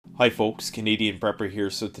Hi folks, Canadian Prepper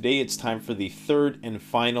here. So today it's time for the third and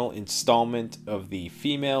final installment of the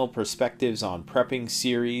Female Perspectives on Prepping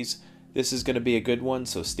series. This is going to be a good one,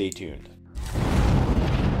 so stay tuned.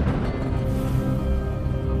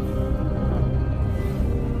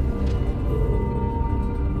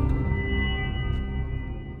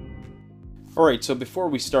 Alright, so before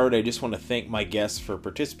we start, I just want to thank my guests for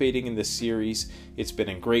participating in this series. It's been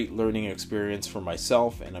a great learning experience for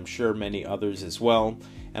myself, and I'm sure many others as well.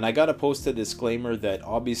 And I gotta post a disclaimer that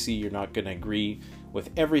obviously you're not going to agree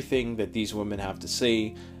with everything that these women have to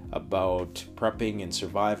say about prepping and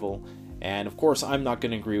survival. And of course, I'm not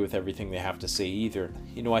going to agree with everything they have to say either.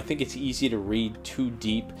 You know, I think it's easy to read too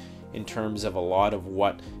deep in terms of a lot of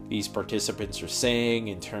what these participants are saying,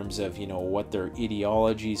 in terms of, you know, what their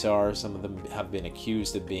ideologies are. Some of them have been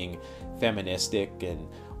accused of being feministic and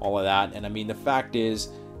all of that. And I mean, the fact is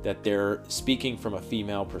that they're speaking from a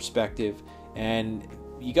female perspective. And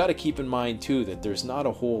you got to keep in mind too that there's not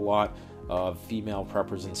a whole lot of female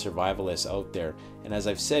preppers and survivalists out there. And as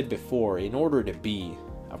I've said before, in order to be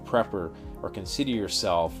a prepper or consider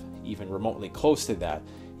yourself even remotely close to that,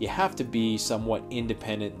 you have to be somewhat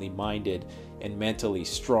independently minded and mentally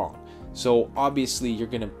strong. So obviously you're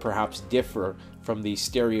going to perhaps differ from the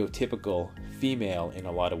stereotypical female in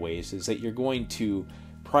a lot of ways, is that you're going to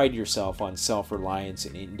pride yourself on self-reliance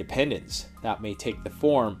and independence. That may take the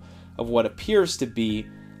form of what appears to be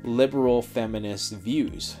liberal feminist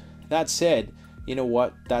views. That said, you know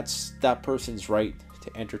what? That's that person's right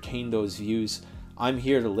to entertain those views. I'm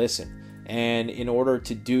here to listen. And in order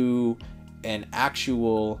to do an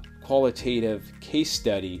actual qualitative case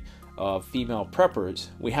study of female preppers,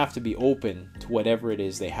 we have to be open to whatever it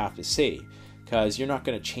is they have to say, because you're not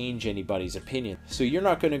going to change anybody's opinion. So you're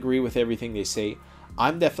not going to agree with everything they say.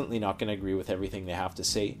 I'm definitely not going to agree with everything they have to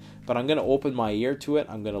say, but I'm going to open my ear to it.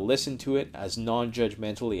 I'm going to listen to it as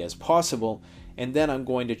non-judgmentally as possible, and then I'm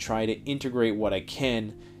going to try to integrate what I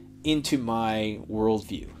can into my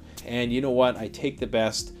worldview. And you know what? I take the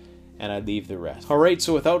best and I leave the rest. All right,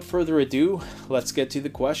 so without further ado, let's get to the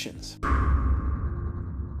questions.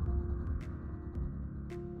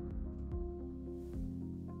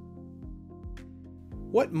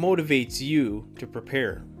 What motivates you to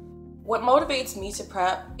prepare? What motivates me to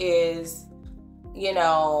prep is,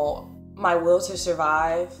 my will to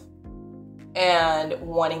survive and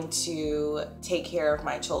wanting to take care of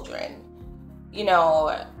my children.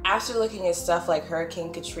 After looking at stuff like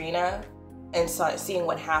Hurricane Katrina and seeing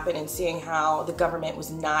what happened and seeing how the government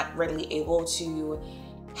was not readily able to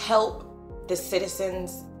help the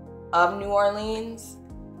citizens of New Orleans,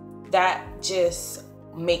 that just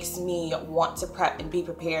makes me want to prep and be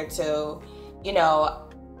prepared to,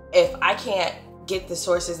 if I can't get the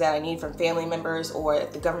sources that I need from family members, or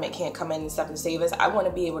if the government can't come in and stuff and save us, I want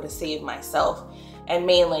to be able to save myself and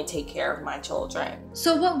mainly take care of my children.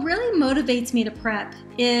 So what really motivates me to prep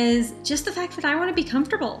is just the fact that I want to be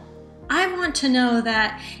comfortable. I want to know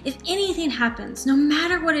that if anything happens, no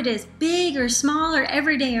matter what it is, big or small or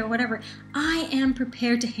everyday or whatever, I am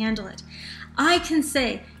prepared to handle it. I can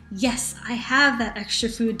say, yes, I have that extra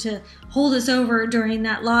food to hold us over during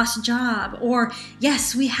that lost job. Or,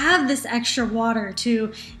 yes, we have this extra water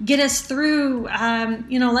to get us through,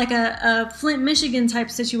 like a Flint, Michigan type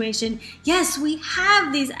situation. Yes, we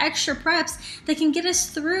have these extra preps that can get us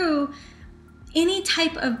through any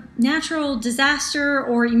type of natural disaster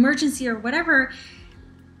or emergency or whatever.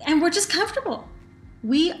 And we're just comfortable.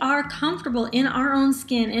 We are comfortable in our own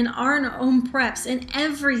skin, in our own preps, in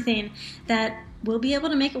everything that we'll be able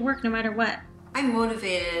to make it work no matter what. I'm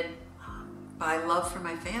motivated by love for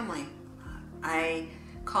my family. I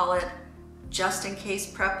call it just in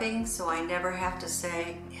case prepping, so I never have to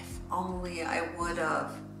say, if only I would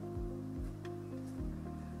have.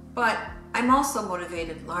 But I'm also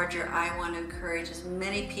motivated larger. I want to encourage as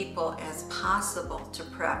many people as possible to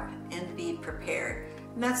prep and be prepared.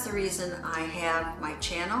 And that's the reason I have my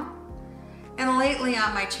channel. And lately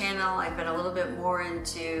on my channel, I've been a little bit more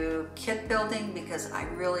into kit building because I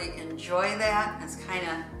really enjoy that. It's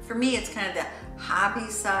for me, it's kind of the hobby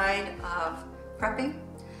side of prepping.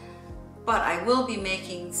 But I will be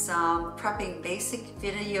making some prepping basic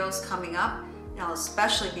videos coming up. It'll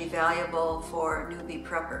especially be valuable for newbie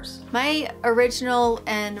preppers. My original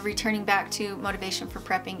and returning back to motivation for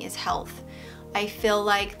prepping is health. I feel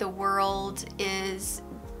like the world is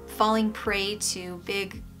falling prey to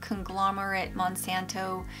big conglomerate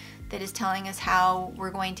Monsanto that is telling us how we're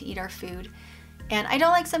going to eat our food. And I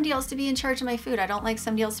don't like somebody else to be in charge of my food. I don't like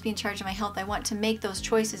somebody else to be in charge of my health. I want to make those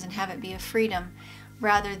choices and have it be a freedom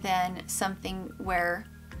rather than something where,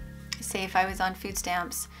 say if I was on food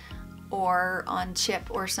stamps or on CHIP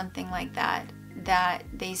or something like that, that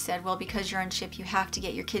they said, well, because you're on SHIP, you have to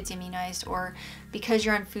get your kids immunized, or because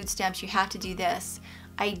you're on food stamps, you have to do this.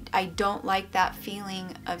 I don't like that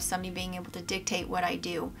feeling of somebody being able to dictate what I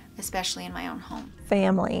do, especially in my own home.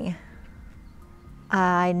 Family.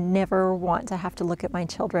 I never want to have to look at my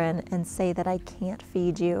children and say that I can't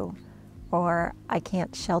feed you or I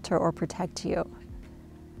can't shelter or protect you.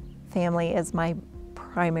 Family is my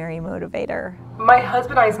primary motivator. My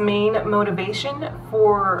husband and I's main motivation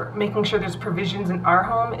for making sure there's provisions in our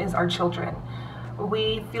home is our children.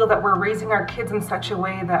 We feel that we're raising our kids in such a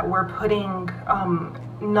way that we're putting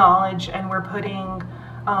knowledge and we're putting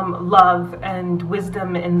love and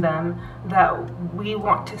wisdom in them, that we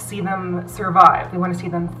want to see them survive, we want to see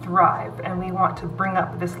them thrive, and we want to bring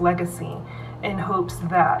up this legacy in hopes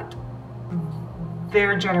that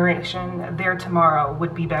their generation, their tomorrow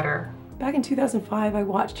would be better. Back in 2005, I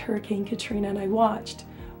watched Hurricane Katrina, and I watched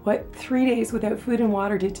what 3 days without food and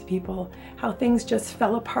water did to people, how things just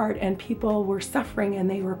fell apart and people were suffering and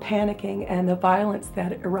they were panicking, and the violence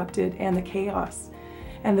that erupted and the chaos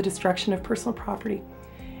and the destruction of personal property.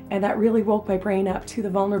 And that really woke my brain up to the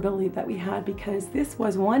vulnerability that we had, because this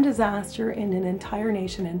was one disaster in an entire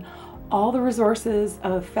nation, and all the resources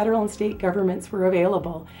of federal and state governments were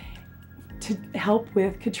available to help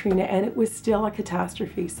with Katrina, and it was still a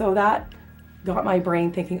catastrophe. So that got my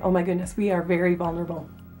brain thinking, oh my goodness, we are very vulnerable.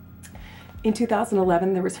 In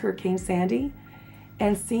 2011, there was Hurricane Sandy,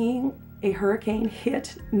 and seeing a hurricane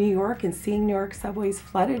hit New York and seeing New York subways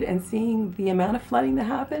flooded and seeing the amount of flooding that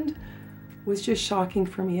happened was just shocking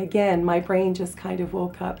for me. Again, my brain just kind of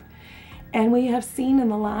woke up. And we have seen in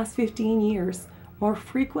the last 15 years more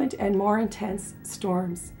frequent and more intense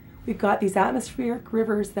storms. We've got these atmospheric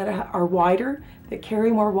rivers that are wider, that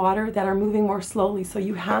carry more water, that are moving more slowly. So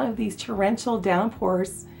you have these torrential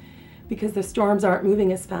downpours because the storms aren't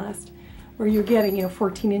moving as fast, where you're getting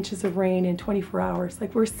 14 inches of rain in 24 hours.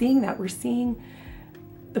 Like, we're seeing that. We're seeing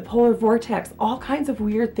the polar vortex. All kinds of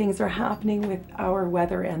weird things are happening with our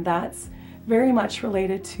weather, and that's very much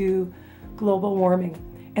related to global warming.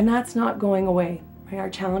 And that's not going away. Right? Our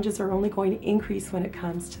challenges are only going to increase when it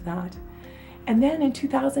comes to that. And then in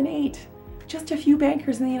 2008, just a few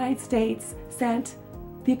bankers in the United States sent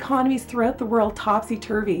the economies throughout the world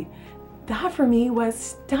topsy-turvy. That for me was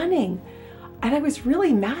stunning. And I was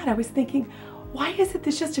really mad. I was thinking, why is it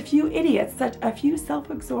that just a few idiots, such a few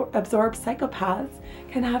self-absorbed psychopaths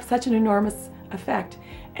can have such an enormous effect?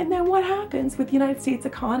 And then what happens with the United States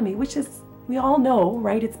economy, which is, we all know,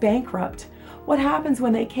 right, it's bankrupt. What happens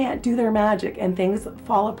when they can't do their magic and things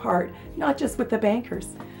fall apart, not just with the bankers?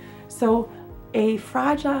 So a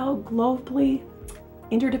fragile, globally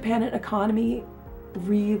interdependent economy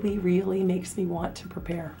really, really makes me want to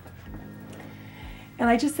prepare. And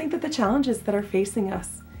I just think that the challenges that are facing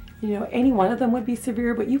us, any one of them would be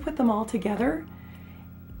severe, but you put them all together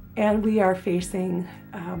and we are facing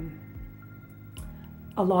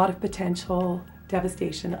a lot of potential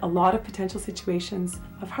devastation, a lot of potential situations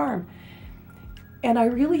of harm. And I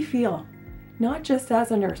really feel, not just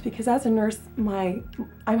as a nurse, because as a nurse,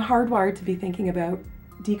 I'm hardwired to be thinking about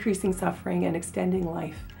decreasing suffering and extending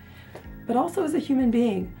life, but also as a human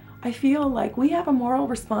being, I feel like we have a moral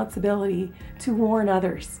responsibility to warn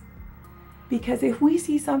others. Because if we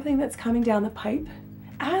see something that's coming down the pipe,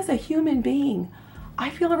 as a human being,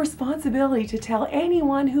 I feel a responsibility to tell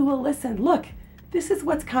anyone who will listen, look, this is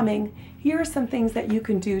what's coming. Here are some things that you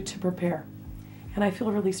can do to prepare. And I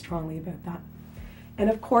feel really strongly about that.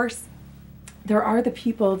 And of course, there are the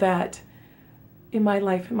people that in my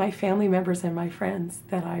life, my family members and my friends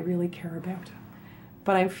that I really care about.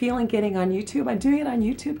 But I'm feeling getting on YouTube. I'm doing it on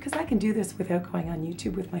YouTube because I can do this without going on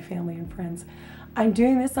YouTube with my family and friends. I'm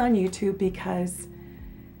doing this on YouTube because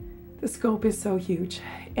the scope is so huge.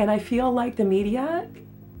 And I feel like the media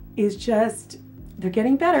is just, they're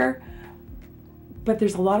getting better, but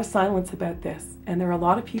there's a lot of silence about this. And there are a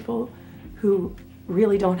lot of people who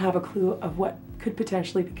really don't have a clue of what could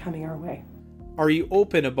potentially be coming our way. Are you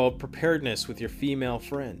open about preparedness with your female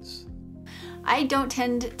friends? I don't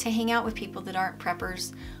tend to hang out with people that aren't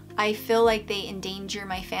preppers. I feel like they endanger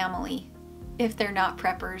my family if they're not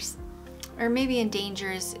preppers. Or maybe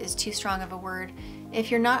endanger is too strong of a word. If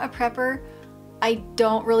you're not a prepper, I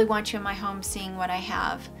don't really want you in my home seeing what I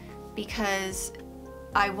have, because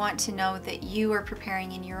I want to know that you are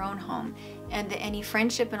preparing in your own home, and that any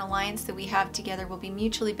friendship and alliance that we have together will be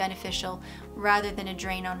mutually beneficial rather than a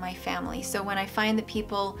drain on my family. So when I find that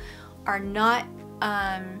people are not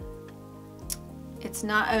it's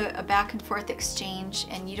not a back and forth exchange,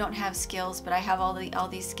 and you don't have skills, but I have all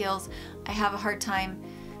these skills, I have a hard time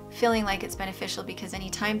feeling like it's beneficial, because any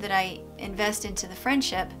time that I invest into the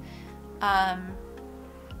friendship,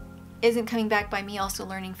 isn't coming back by me also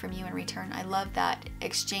learning from you in return. I love that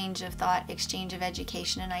exchange of thought, exchange of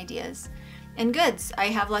education and ideas and goods. I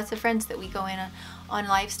have lots of friends that we go in on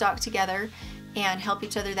livestock together and help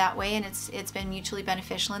each other that way, and it's been mutually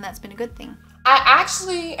beneficial, and that's been a good thing. I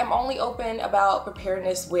actually am only open about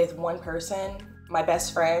preparedness with one person, my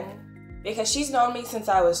best friend, because she's known me since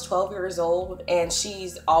I was 12 years old, and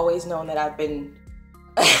she's always known that I've been,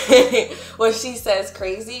 what she says,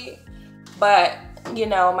 crazy. But, you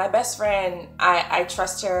know, my best friend, I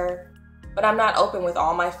trust her, but I'm not open with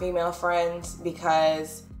all my female friends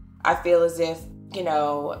because I feel as if, you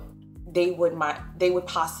know, they would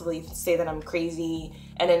possibly say that I'm crazy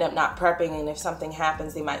and end up not prepping, and if something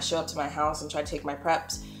happens, they might show up to my house and try to take my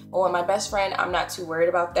preps. But with my best friend, I'm not too worried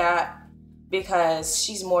about that because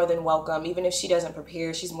she's more than welcome. Even if she doesn't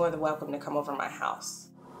prepare, she's more than welcome to come over to my house.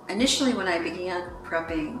 Initially, when I began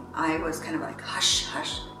prepping, I was kind of like, hush,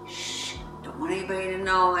 hush, shh, don't want anybody to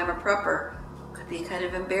know I'm a prepper. Could be kind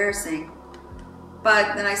of embarrassing.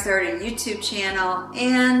 But then I started a YouTube channel,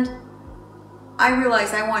 and I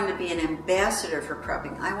realized I wanted to be an ambassador for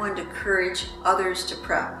prepping. I wanted to encourage others to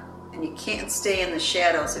prep, and you can't stay in the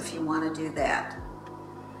shadows if you want to do that.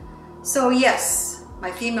 So yes,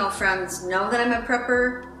 my female friends know that I'm a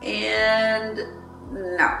prepper, and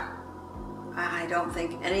no, I don't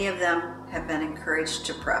think any of them have been encouraged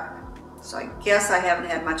to prep. So I guess I haven't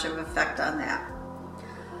had much of an effect on that.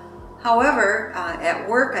 However, at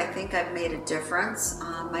work, I think I've made a difference.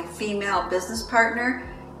 My female business partner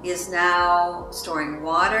is now storing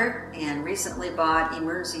water and recently bought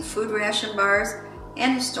emergency food ration bars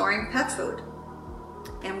and is storing pet food.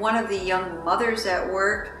 And one of the young mothers at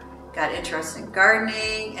work got interested in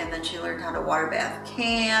gardening, and then she learned how to water bath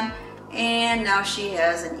can, and now she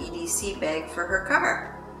has an EDC bag for her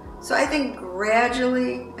car. So I think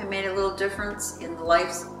gradually I made a little difference in the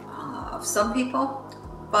lives of some people,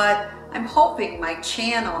 but I'm hoping my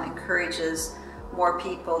channel encourages more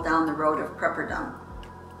people down the road of prepperdom.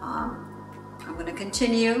 I'm going to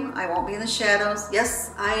continue. I won't be in the shadows.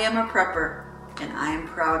 Yes, I am a prepper, and I am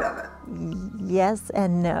proud of it. Yes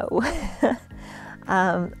and no.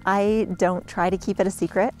 I don't try to keep it a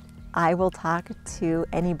secret. I will talk to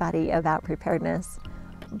anybody about preparedness,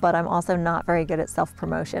 but I'm also not very good at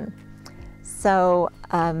self-promotion. So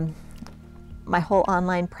my whole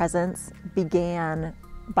online presence began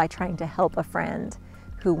by trying to help a friend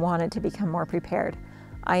who wanted to become more prepared.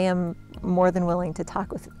 I am more than willing to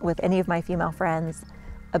talk with any of my female friends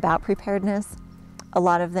about preparedness. A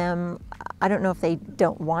lot of them, I don't know if they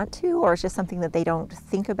don't want to, or it's just something that they don't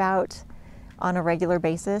think about on a regular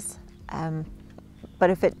basis. But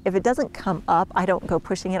if it doesn't come up, I don't go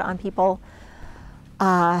pushing it on people.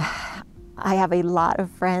 I have a lot of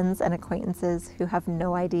friends and acquaintances who have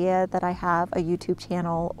no idea that I have a YouTube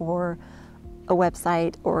channel or a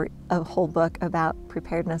website or a whole book about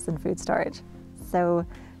preparedness and food storage. So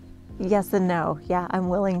yes and no. Yeah, I'm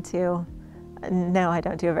willing to. No, I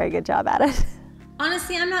don't do a very good job at it.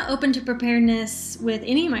 Honestly, I'm not open to preparedness with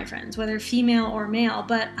any of my friends, whether female or male,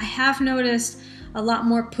 but I have noticed a lot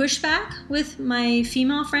more pushback with my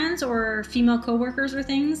female friends or female coworkers or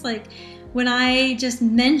things. Like when I just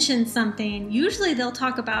mention something, usually they'll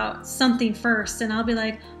talk about something first, and I'll be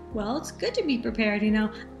like, well, it's good to be prepared, you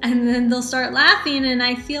know, and then they'll start laughing. And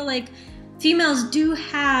I feel like females do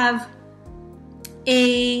have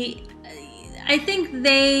I think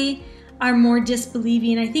they are more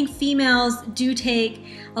disbelieving. I think females do take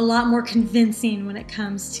a lot more convincing when it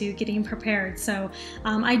comes to getting prepared. So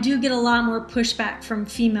I do get a lot more pushback from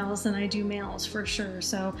females than I do males, for sure.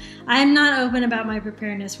 So I'm not open about my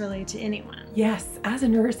preparedness really to anyone. Yes, as a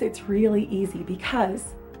nurse, it's really easy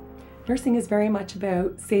because nursing is very much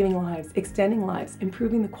about saving lives, extending lives,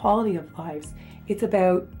 improving the quality of lives. It's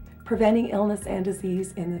about preventing illness and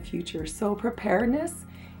disease in the future. So preparedness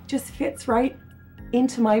just fits right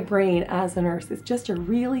into my brain as a nurse. It's just a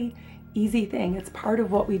really easy thing. It's part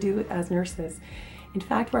of what we do as nurses. In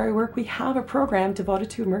fact, where I work, we have a program devoted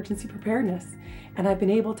to emergency preparedness. And I've been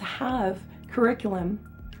able to have curriculum,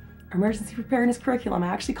 emergency preparedness curriculum. I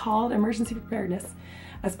actually call it emergency preparedness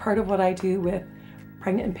as part of what I do with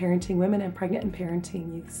pregnant and parenting women and pregnant and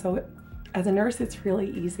parenting youth. So as a nurse, it's really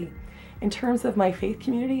easy. In terms of my faith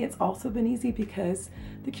community, it's also been easy because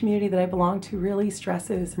the community that I belong to really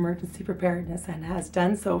stresses emergency preparedness and has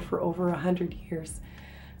done so for over 100 years.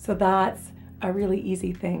 So that's a really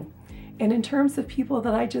easy thing. And in terms of people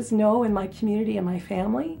that I just know in my community and my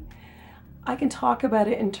family, I can talk about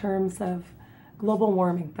it in terms of global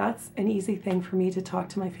warming. That's an easy thing for me to talk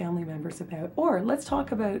to my family members about. Or let's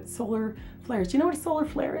talk about solar flares. Do you know what a solar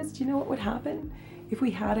flare is? Do you know what would happen if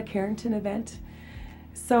we had a Carrington event?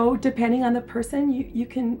 So depending on the person, you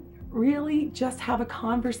can really just have a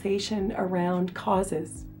conversation around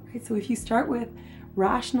causes, right? So if you start with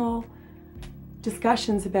rational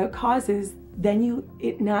discussions about causes, then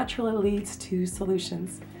it naturally leads to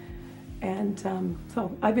solutions. And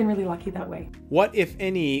so I've been really lucky that way. What, if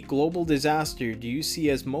any, global disaster do you see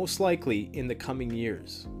as most likely in the coming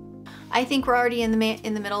years? I think we're already in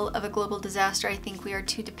the middle of a global disaster. I think we are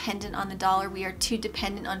too dependent on the dollar. We are too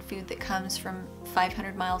dependent on food that comes from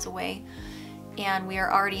 500 miles away. And we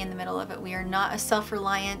are already in the middle of it. We are not a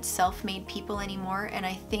self-reliant, self-made people anymore. And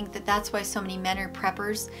I think that that's why so many men are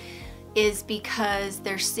preppers, is because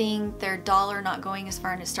they're seeing their dollar not going as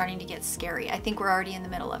far and it's starting to get scary. I think we're already in the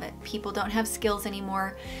middle of it. People don't have skills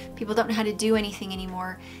anymore. People don't know how to do anything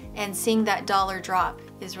anymore. And seeing that dollar drop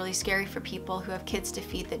is really scary for people who have kids to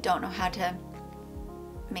feed that don't know how to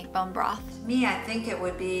make bone broth. Me, I think it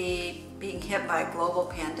would be being hit by a global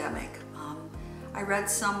pandemic. I read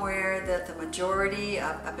somewhere that the majority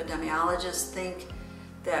of epidemiologists think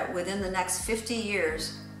that within the next 50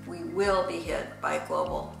 years, we will be hit by a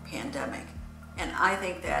global pandemic. And I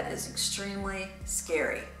think that is extremely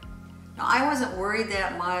scary. Now, I wasn't worried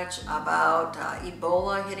that much about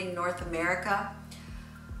Ebola hitting North America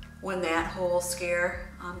when that whole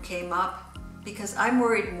scare came up, because I'm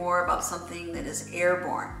worried more about something that is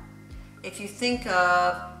airborne. If you think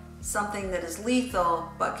of something that is lethal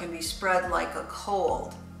but can be spread like a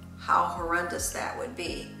cold, how horrendous that would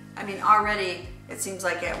be. I mean, already it seems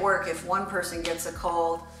like at work, if one person gets a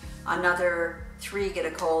cold, another 3 get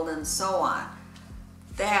a cold, and so on.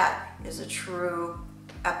 That is a true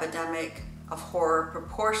epidemic of horror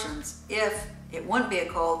proportions if it wouldn't be a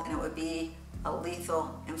cold and it would be a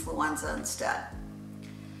lethal influenza instead.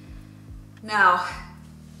 Now,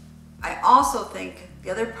 I also think the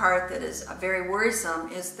other part that is very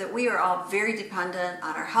worrisome is that we are all very dependent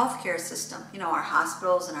on our healthcare system, you know, our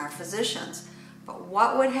hospitals and our physicians. But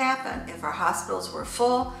what would happen if our hospitals were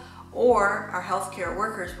full or our healthcare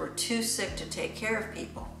workers were too sick to take care of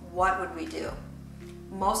people? What would we do?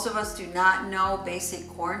 Most of us do not know basic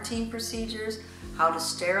quarantine procedures, how to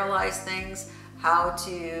sterilize things, how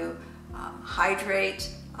to hydrate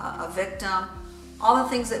a victim, all the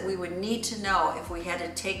things that we would need to know if we had to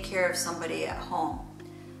take care of somebody at home.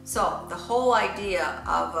 So the whole idea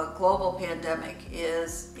of a global pandemic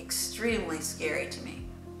is extremely scary to me.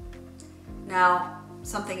 Now,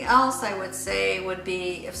 something else I would say would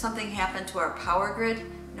be if something happened to our power grid. You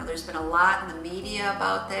know, there's been a lot in the media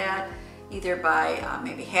about that, either by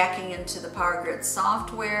maybe hacking into the power grid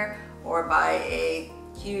software or by a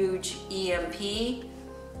huge EMP.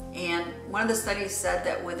 And one of the studies said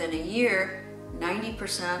that within a year,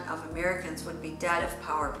 90% of Americans would be dead if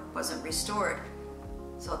power wasn't restored.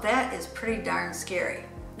 So that is pretty darn scary.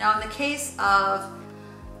 Now, in the case of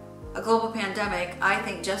a global pandemic, I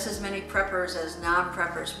think just as many preppers as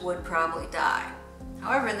non-preppers would probably die.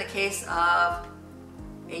 However, in the case of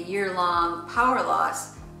a year-long power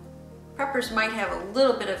loss, preppers might have a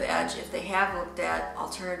little bit of edge if they have looked at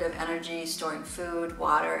alternative energy, storing food,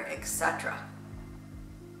 water, etc.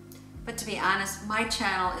 But to be honest, my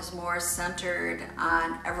channel is more centered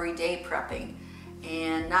on everyday prepping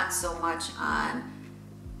and not so much on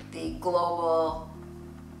the global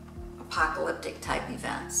apocalyptic type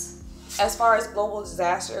events. As far as global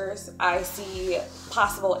disasters, I see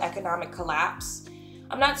possible economic collapse.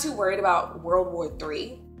 I'm not too worried about World War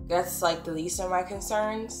III. That's like the least of my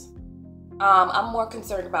concerns. I'm more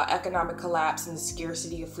concerned about economic collapse and the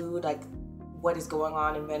scarcity of food, like what is going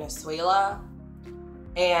on in Venezuela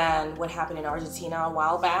and what happened in Argentina a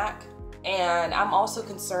while back. And I'm also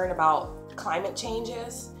concerned about climate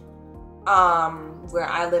changes. Where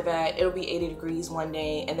I live at, it'll be 80 degrees one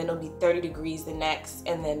day and then it'll be 30 degrees the next,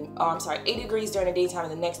 and then 80 degrees during the daytime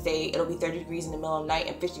and the next day it'll be 30 degrees in the middle of the night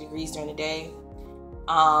and 50 degrees during the day.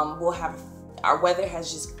 Our weather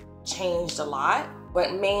has just changed a lot,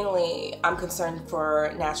 but mainly I'm concerned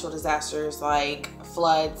for natural disasters like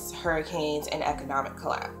floods, hurricanes, and economic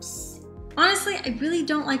collapse. Honestly, I really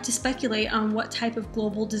don't like to speculate on what type of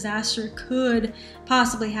global disaster could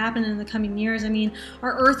possibly happen in the coming years. I mean,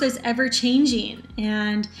 our Earth is ever changing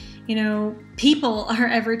and, you know, people are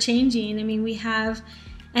ever changing. I mean, we have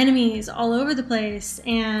enemies all over the place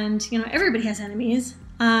and, you know, everybody has enemies.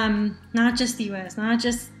 Not just the US, not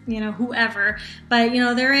just, you know, whoever, but, you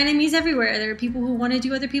know, there are enemies everywhere. There are people who want to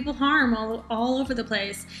do other people harm all over the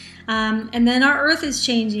place. And then our Earth is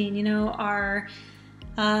changing, you know,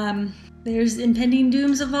 there's impending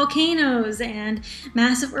dooms of volcanoes and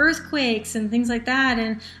massive earthquakes and things like that.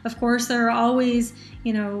 And of course, there are always,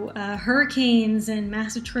 hurricanes and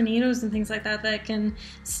massive tornadoes and things like that that can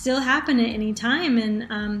still happen at any time.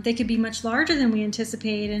 And they could be much larger than we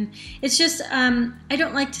anticipate. And it's just, I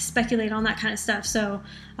don't like to speculate on that kind of stuff. So,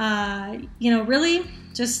 really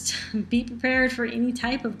just be prepared for any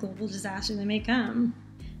type of global disaster that may come.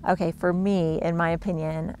 Okay, for me, in my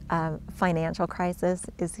opinion, financial crisis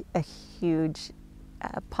is a huge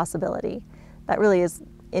possibility. That really is,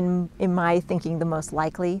 in my thinking, the most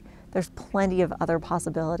likely. There's plenty of other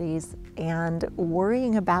possibilities, and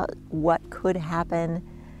worrying about what could happen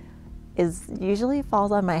usually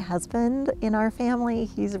falls on my husband in our family.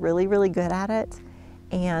 He's really, really good at it,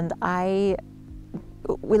 and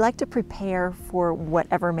we like to prepare for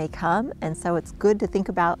whatever may come, and so it's good to think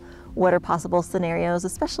about what are possible scenarios,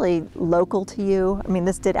 especially local to you. I mean,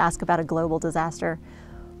 this did ask about a global disaster,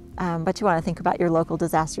 but you want to think about your local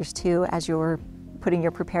disasters too as you're putting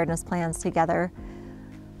your preparedness plans together.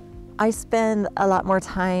 I spend a lot more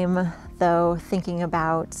time, though, thinking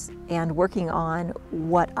about and working on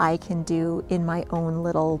what I can do in my own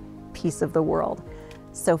little piece of the world.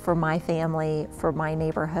 So for my family, for my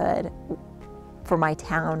neighborhood, for my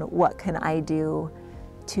town, what can I do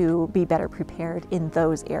to be better prepared in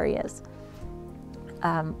those areas?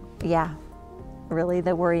 Yeah, really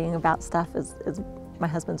the worrying about stuff is my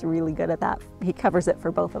husband's really good at that. He covers it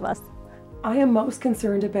for both of us. I am most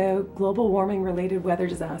concerned about global warming related weather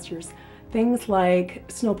disasters. Things like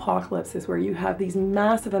snowpocalypses, where you have these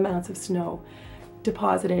massive amounts of snow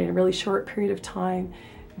deposited in a really short period of time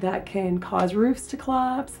that can cause roofs to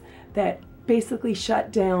collapse, that basically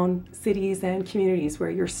shut down cities and communities where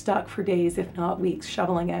you're stuck for days, if not weeks,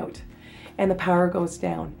 shoveling out, and the power goes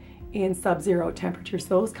down in sub-zero temperatures,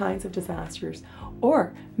 those kinds of disasters.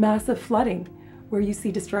 Or massive flooding, where you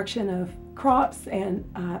see destruction of crops and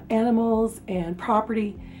animals and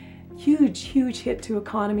property, huge hit to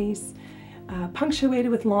economies, punctuated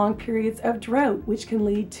with long periods of drought, which can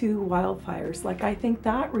lead to wildfires. I think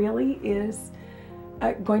that really is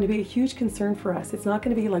going to be a huge concern for us. It's not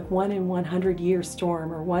going to be like 1 in 100 year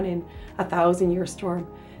storm or 1 in 1,000 year storm.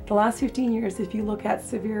 The last 15 years, if you look at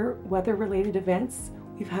severe weather related events,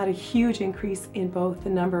 we've had a huge increase in both the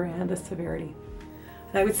number and the severity.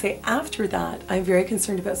 And I would say after that, I'm very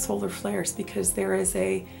concerned about solar flares, because there is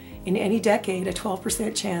in any decade, a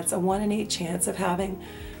 12% chance, a 1 in 8 chance of having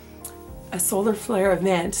a solar flare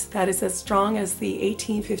event that is as strong as the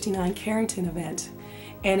 1859 Carrington event.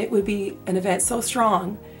 And it would be an event so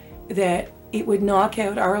strong that it would knock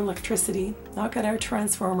out our electricity, knock out our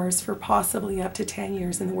transformers for possibly up to 10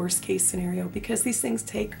 years in the worst case scenario, because these things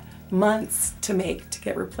take months to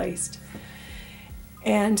get replaced.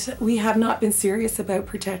 And we have not been serious about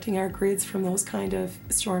protecting our grids from those kind of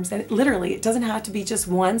storms. And literally, it doesn't have to be just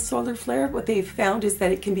one solar flare. What they've found is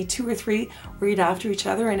that it can be 2 or 3 right after each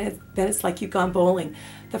other, and then it's like you've gone bowling.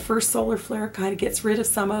 The first solar flare kind of gets rid of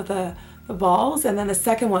some of the balls, and then the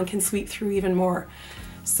second one can sweep through even more.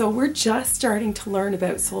 So we're just starting to learn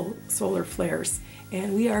about solar flares,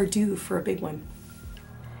 and we are due for a big one.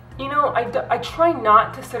 I try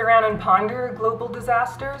not to sit around and ponder global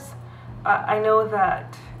disasters. I know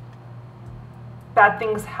that bad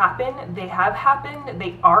things happen, they have happened,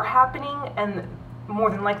 they are happening, and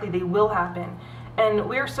more than likely they will happen. And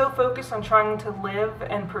we're so focused on trying to live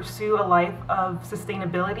and pursue a life of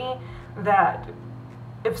sustainability that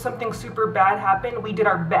if something super bad happened, we did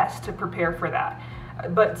our best to prepare for that.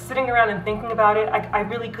 But sitting around and thinking about it, I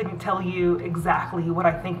really couldn't tell you exactly what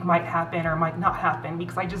I think might happen or might not happen,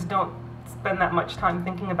 because I just don't spend that much time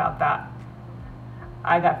thinking about that.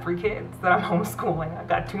 I got 3 kids that I'm homeschooling. I've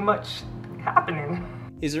got too much happening.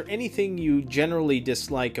 Is there anything you generally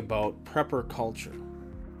dislike about prepper culture?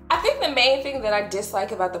 I think the main thing that I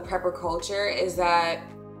dislike about the prepper culture is that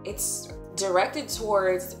it's directed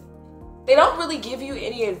towards, they don't really give you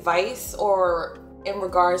any advice or in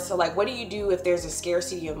regards to what do you do if there's a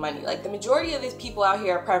scarcity of money. The majority of these people out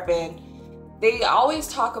here are prepping, they always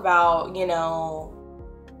talk about,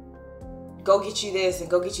 go get you this and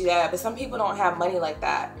go get you that, but some people don't have money like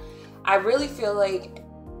that. I really feel like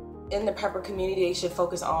in the prepper community, they should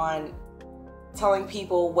focus on telling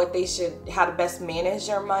people how to best manage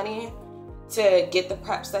their money to get the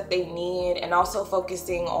preps that they need, and also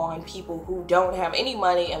focusing on people who don't have any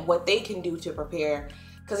money and what they can do to prepare.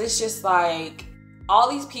 Because it's just all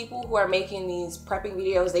these people who are making these prepping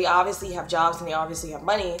videos, they obviously have jobs and they obviously have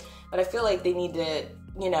money, but I feel like they need to,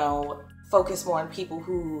 focus more on people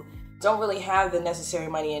who don't really have the necessary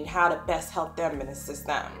money and how to best help them and assist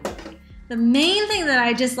them. The main thing that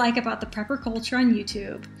I dislike about the prepper culture on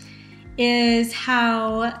YouTube is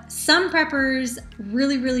how some preppers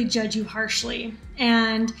really judge you harshly.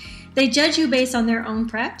 And they judge you based on their own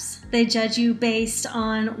preps. They judge you based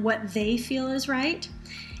on what they feel is right.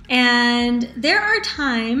 And there are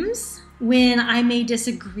times when I may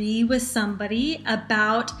disagree with somebody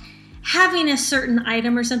about having a certain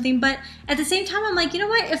item or something, but at the same time, I'm like, you know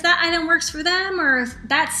what? If that item works for them or if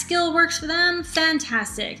that skill works for them,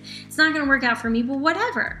 fantastic. It's not going to work out for me, but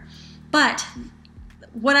whatever. But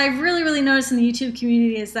what I've really noticed in the YouTube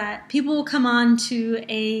community is that people will come on to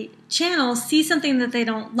a channel, see something that they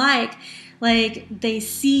don't like they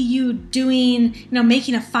see you doing,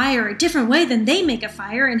 making a fire a different way than they make a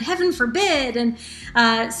fire, and heaven forbid.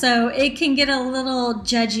 And so it can get a little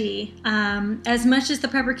judgy. As much as the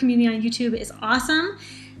prepper community on YouTube is awesome,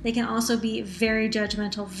 they can also be very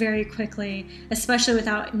judgmental very quickly, especially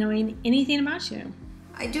without knowing anything about you.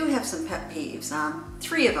 I do have some pet peeves,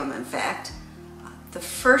 3 of them in fact. The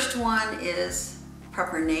first one is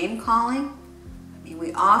prepper name calling.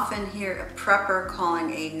 We often hear a prepper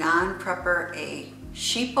calling a non-prepper a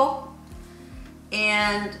sheeple,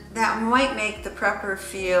 and that might make the prepper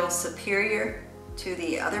feel superior to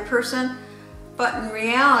the other person, but in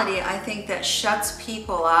reality I think that shuts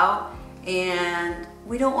people out, and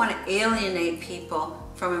we don't want to alienate people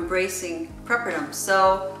from embracing prepperdom.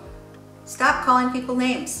 So stop calling people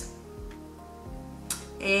names.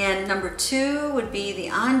 And number 2 would be the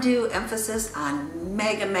undue emphasis on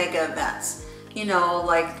mega events.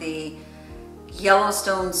 Like the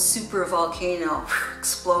Yellowstone super volcano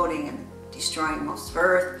exploding and destroying most of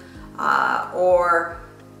Earth, or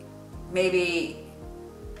maybe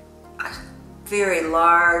a very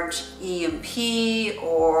large EMP,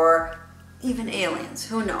 or even aliens,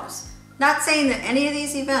 who knows. Not saying that any of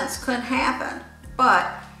these events couldn't happen,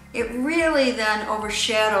 but it really then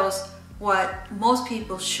overshadows what most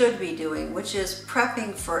people should be doing, which is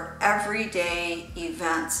prepping for everyday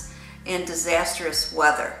events and disastrous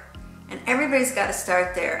weather. And everybody's got to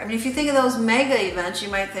start there. I mean, if you think of those mega events, you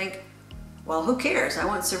might think, well, who cares? I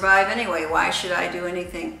won't survive anyway. Why should I do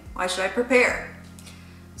anything? Why should I prepare?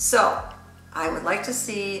 So I would like to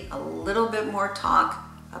see a little bit more talk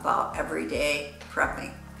about everyday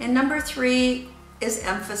prepping. And number 3 is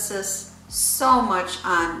emphasis so much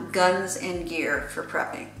on guns and gear for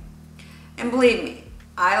prepping. And believe me,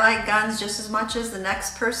 I like guns just as much as the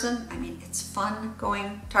next person. I mean, it's fun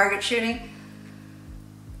going target shooting.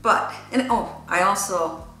 I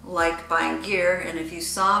also like buying gear, and if you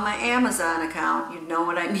saw my Amazon account, you'd know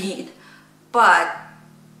what I mean. But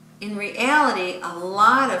in reality, a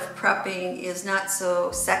lot of prepping is not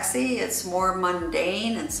so sexy. It's more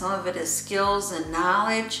mundane, and some of it is skills and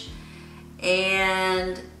knowledge.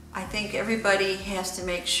 And I think everybody has to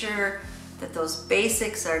make sure that those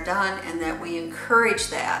basics are done and that we encourage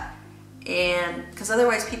that. And because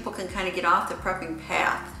otherwise people can kind of get off the prepping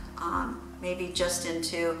path, maybe just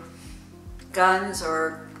into guns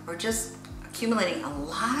or just accumulating a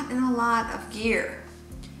lot of gear.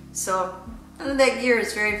 So none of that gear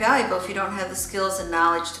is very valuable if you don't have the skills and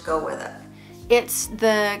knowledge to go with it. It's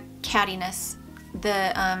the cattiness,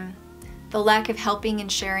 the lack of helping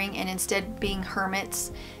and sharing, and instead being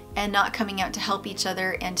hermits and not coming out to help each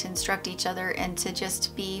other and to instruct each other and to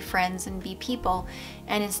just be friends and be people,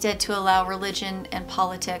 and instead to allow religion and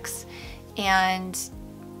politics and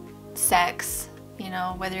sex,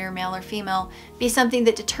 whether you're male or female, be something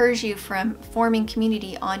that deters you from forming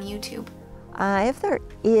community on YouTube. If there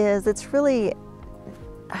is, it's really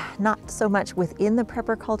not so much within the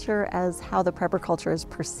prepper culture as how the prepper culture is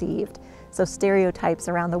perceived. So stereotypes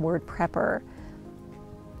around the word prepper.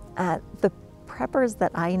 The preppers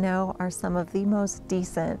that I know are some of the most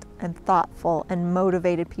decent and thoughtful and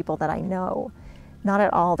motivated people that I know. Not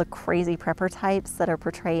at all the crazy prepper types that are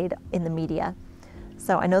portrayed in the media.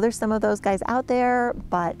 So I know there's some of those guys out there,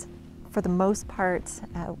 but for the most part,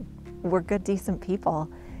 we're good, decent people.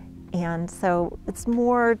 And so it's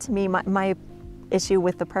more, to me, my issue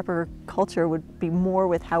with the prepper culture would be more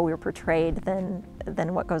with how we're portrayed than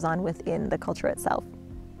what goes on within the culture itself.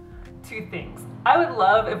 2 things. I would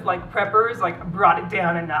love if preppers brought it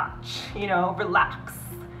down a notch, relax,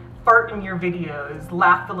 fart in your videos,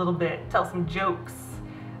 laugh a little bit, tell some jokes,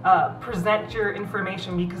 present your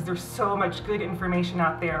information, because there's so much good information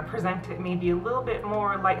out there. Present it maybe a little bit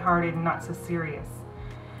more lighthearted and not so serious.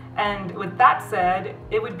 And with that said,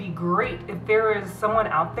 it would be great if there is someone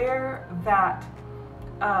out there that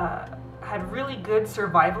had really good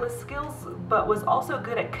survivalist skills, but was also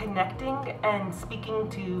good at connecting and speaking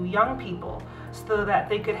to young people so that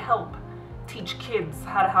they could help teach kids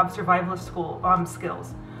how to have survivalist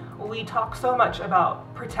skills. We talk so much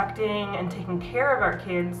about protecting and taking care of our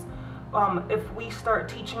kids, if we start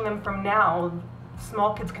teaching them from now,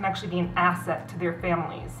 small kids can actually be an asset to their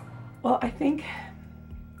families. Well, I think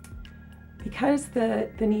because the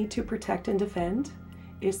need to protect and defend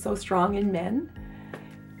is so strong in men,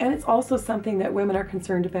 and it's also something that women are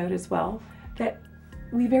concerned about as well, that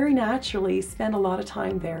we very naturally spend a lot of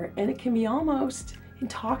time there, and it can be almost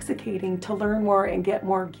intoxicating to learn more and get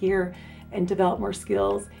more gear and develop more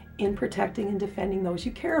skills in protecting and defending those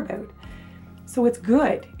you care about. So it's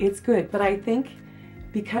good, but I think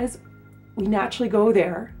because we naturally go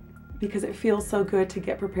there, because it feels so good to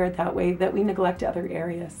get prepared that way, that we neglect other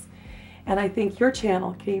areas. And I think your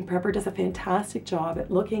channel, Canadian Prepper, does a fantastic job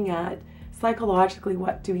at looking at psychologically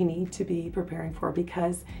what do we need to be preparing for,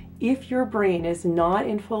 because if your brain is not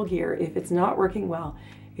in full gear, if it's not working well,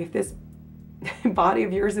 if this body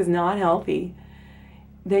of yours is not healthy,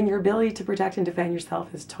 then your ability to protect and defend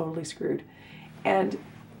yourself is totally screwed. And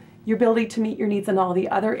your ability to meet your needs in all the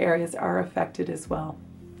other areas are affected as well.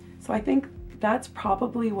 So I think that's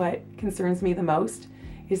probably what concerns me the most,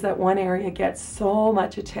 is that one area gets so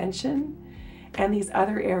much attention and these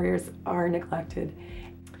other areas are neglected.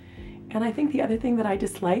 And I think the other thing that I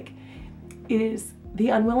dislike is the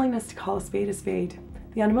unwillingness to call a spade,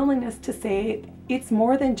 the unwillingness to say it's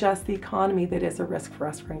more than just the economy that is a risk for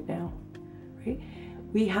us right now, right?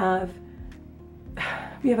 We have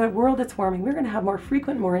a world that's warming. We're going to have more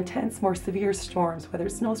frequent, more intense, more severe storms, whether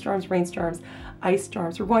it's snowstorms, rainstorms, ice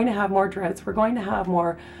storms. We're going to have more droughts. We're going to have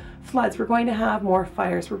more floods. We're going to have more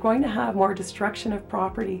fires. We're going to have more destruction of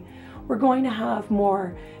property. We're going to have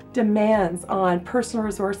more demands on personal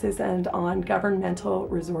resources and on governmental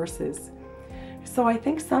resources. So I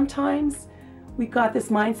think sometimes we've got this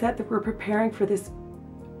mindset that we're preparing for this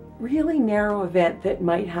really narrow event that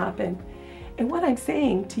might happen. And what I'm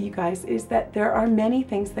saying to you guys is that there are many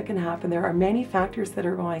things that can happen. There are many factors that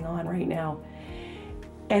are going on right now.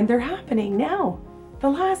 And they're happening now. The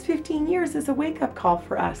last 15 years is a wake-up call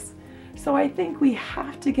for us. So I think we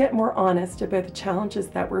have to get more honest about the challenges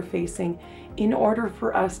that we're facing in order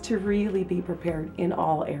for us to really be prepared in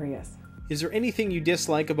all areas. Is there anything you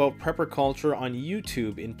dislike about prepper culture on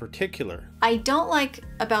YouTube in particular? I don't like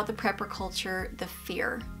about the prepper culture the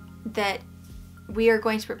fear that we are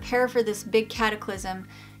going to prepare for this big cataclysm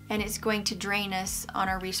and it's going to drain us on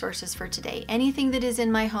our resources for today. Anything that is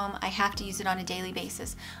in my home, I have to use it on a daily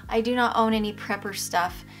basis. I do not own any prepper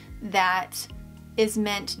stuff that is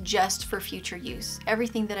meant just for future use.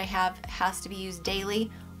 Everything that I have has to be used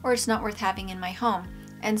daily or it's not worth having in my home.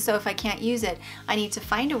 And so if I can't use it, I need to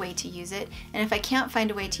find a way to use it. And if I can't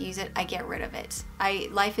find a way to use it, I get rid of it.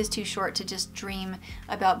 Life is too short to just dream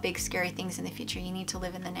about big scary things in the future. You need to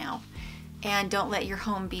live in the now. And don't let your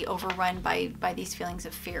home be overrun by these feelings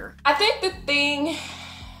of fear. I think the thing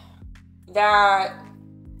that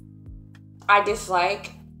I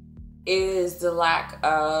dislike is the lack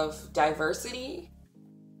of diversity,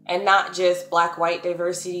 and not just black-white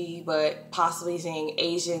diversity, but possibly seeing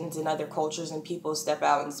Asians and other cultures and people step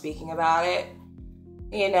out and speaking about it.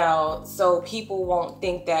 You know, so people won't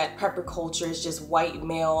think that prepper culture is just white,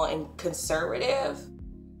 male, and conservative.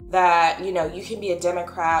 That, you know, you can be a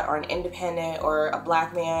Democrat or an independent or a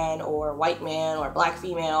black man or white man or black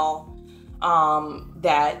female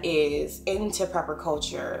that is into prepper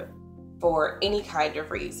culture for any kind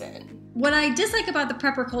of reason. What I dislike about the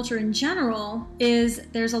prepper culture in general is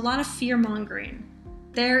there's a lot of fear-mongering.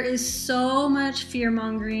 There is so much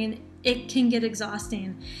fear-mongering, it can get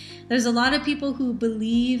exhausting. There's a lot of people who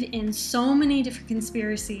believe in so many different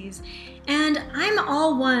conspiracies, and I'm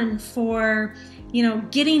all one for, you know,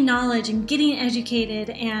 getting knowledge and getting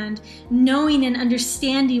educated and knowing and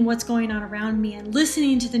understanding what's going on around me and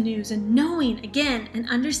listening to the news and knowing again and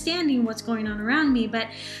understanding what's going on around me. But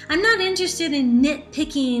I'm not interested in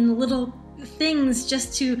nitpicking little things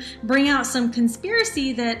just to bring out some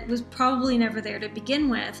conspiracy that was probably never there to begin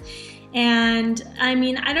with. And I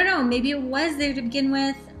mean, I don't know, maybe it was there to begin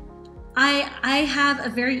with. I have a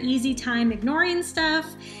very easy time ignoring stuff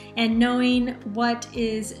and knowing what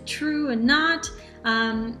is true and not.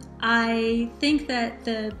 I think that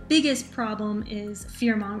the biggest problem is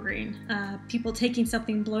fear-mongering. People taking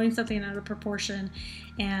something, blowing something out of proportion,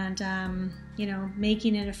 and you know,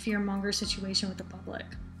 making it a fear-monger situation with the public.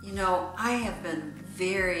 You know, I have been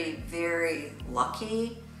very, very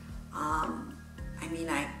lucky. I mean,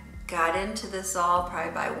 I got into this all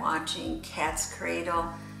probably by watching Cat's Cradle,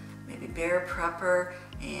 maybe Bear Prepper,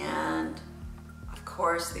 and of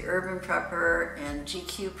course the Urban Prepper and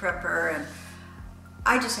GQ Prepper, and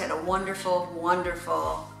I just had a wonderful,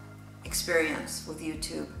 wonderful experience with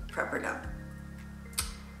YouTube Prepperdom.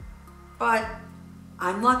 But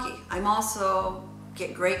I'm lucky. I'm also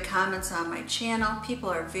get great comments on my channel. People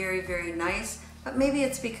are very, very nice, but maybe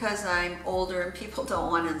it's because I'm older and people don't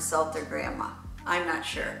want to insult their grandma. I'm not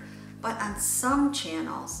sure. But on some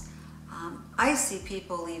channels, I see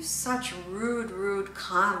people leave such rude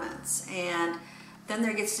comments, and then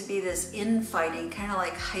there gets to be this infighting, kind of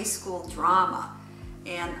like high school drama,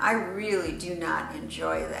 and I really do not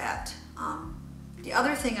enjoy that. The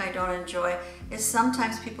other thing I don't enjoy is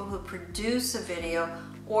sometimes people who produce a video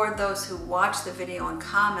or those who watch the video and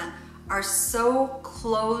comment are so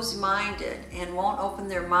close-minded and won't open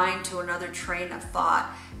their mind to another train of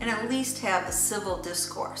thought and at least have a civil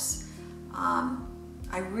discourse.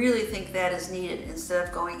 I really think that is needed instead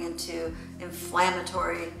of going into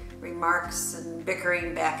inflammatory remarks and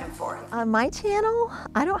bickering back and forth. On my channel,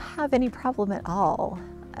 I don't have any problem at all.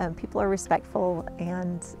 People are respectful,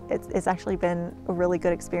 and it's actually been a really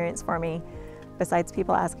good experience for me, besides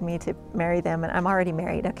people asking me to marry them, and I'm already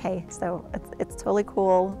married, okay? So it's totally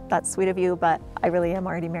cool. That's sweet of you, but I really am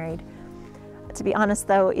already married. To be honest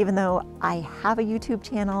though, even though I have a YouTube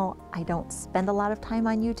channel, I don't spend a lot of time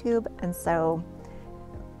on YouTube, and so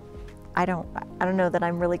I don't know that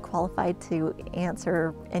I'm really qualified to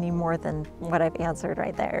answer any more than what I've answered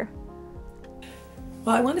right there.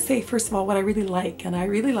 Well, I want to say, first of all, what I really like, and I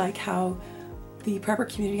really like how the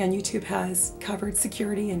prepper community on YouTube has covered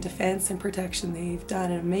security and defense and protection. They've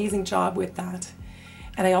done an amazing job with that.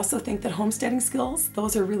 And I also think that homesteading skills,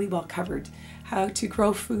 those are really well covered. How to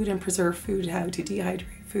grow food and preserve food, how to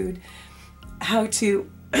dehydrate food, how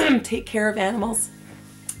to take care of animals.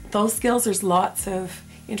 Those skills, there's lots of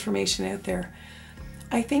information out there.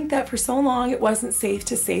 I think that for so long it wasn't safe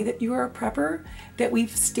to say that you are a prepper, that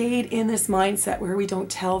we've stayed in this mindset where we don't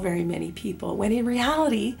tell very many people, when in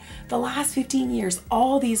reality, the last 15 years,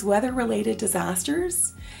 all these weather-related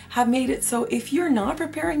disasters have made it so if you're not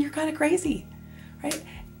preparing, you're kind of crazy, right?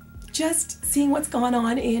 Just seeing what's gone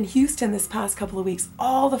on in Houston this past couple of weeks,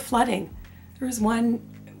 all the flooding. There was one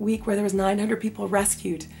week where there was 900 people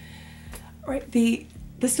rescued, right? The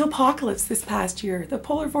snowpocalypse this past year, the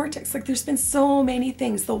polar vortex, like there's been so many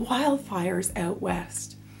things, the wildfires out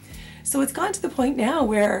west. So it's gotten to the point now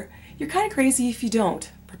where you're kind of crazy if you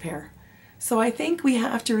don't prepare. So I think we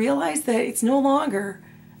have to realize that it's no longer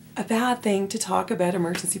a bad thing to talk about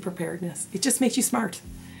emergency preparedness. It just makes you smart.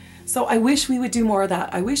 So I wish we would do more of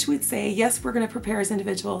that. I wish we'd say, yes, we're going to prepare as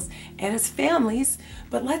individuals and as families,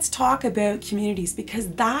 but let's talk about communities, because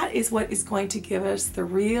that is what is going to give us the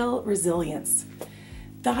real resilience.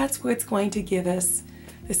 That's what's going to give us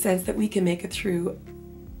the sense that we can make it through,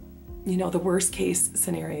 you know, the worst case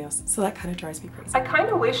scenarios. So that kind of drives me crazy. I kind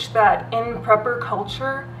of wish that in prepper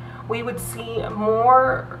culture, we would see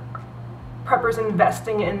more preppers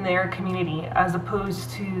investing in their community as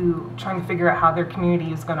opposed to trying to figure out how their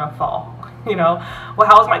community is going to fall. You know, well,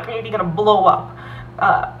 how is my community going to blow up?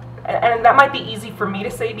 And that might be easy for me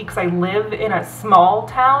to say because I live in a small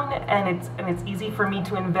town, and it's easy for me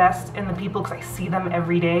to invest in the people because I see them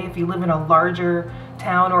every day. If you live in a larger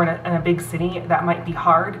town or in a big city, that might be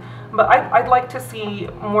hard. But I'd like to see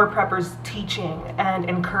more preppers teaching and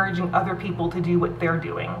encouraging other people to do what they're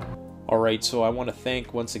doing. Alright, so I want to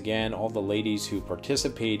thank once again all the ladies who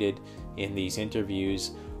participated in these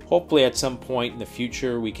interviews. Hopefully at some point in the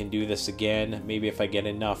future we can do this again. Maybe if I get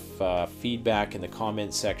enough feedback in the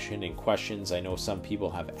comment section and questions. I know some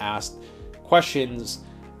people have asked questions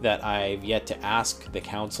that I've yet to ask the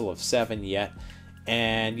Council of Seven yet.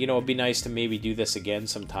 And you know, it'd be nice to maybe do this again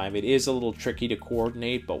sometime. It is a little tricky to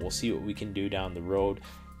coordinate, but we'll see what we can do down the road.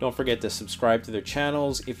 Don't forget to subscribe to their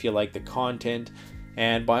channels if you like the content.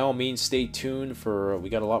 And by all means, stay tuned for, we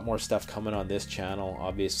got a lot more stuff coming on this channel.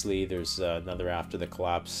 Obviously, there's another After the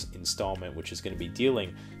Collapse installment, which is going to be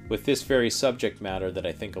dealing with this very subject matter that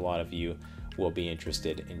I think a lot of you will be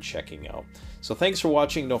interested in checking out. So thanks for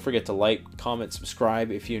watching. Don't forget to like, comment, subscribe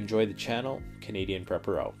if you enjoy the channel. Canadian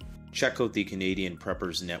Prepper out. Check out the Canadian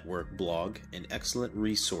Preppers Network blog, an excellent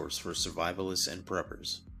resource for survivalists and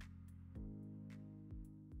preppers.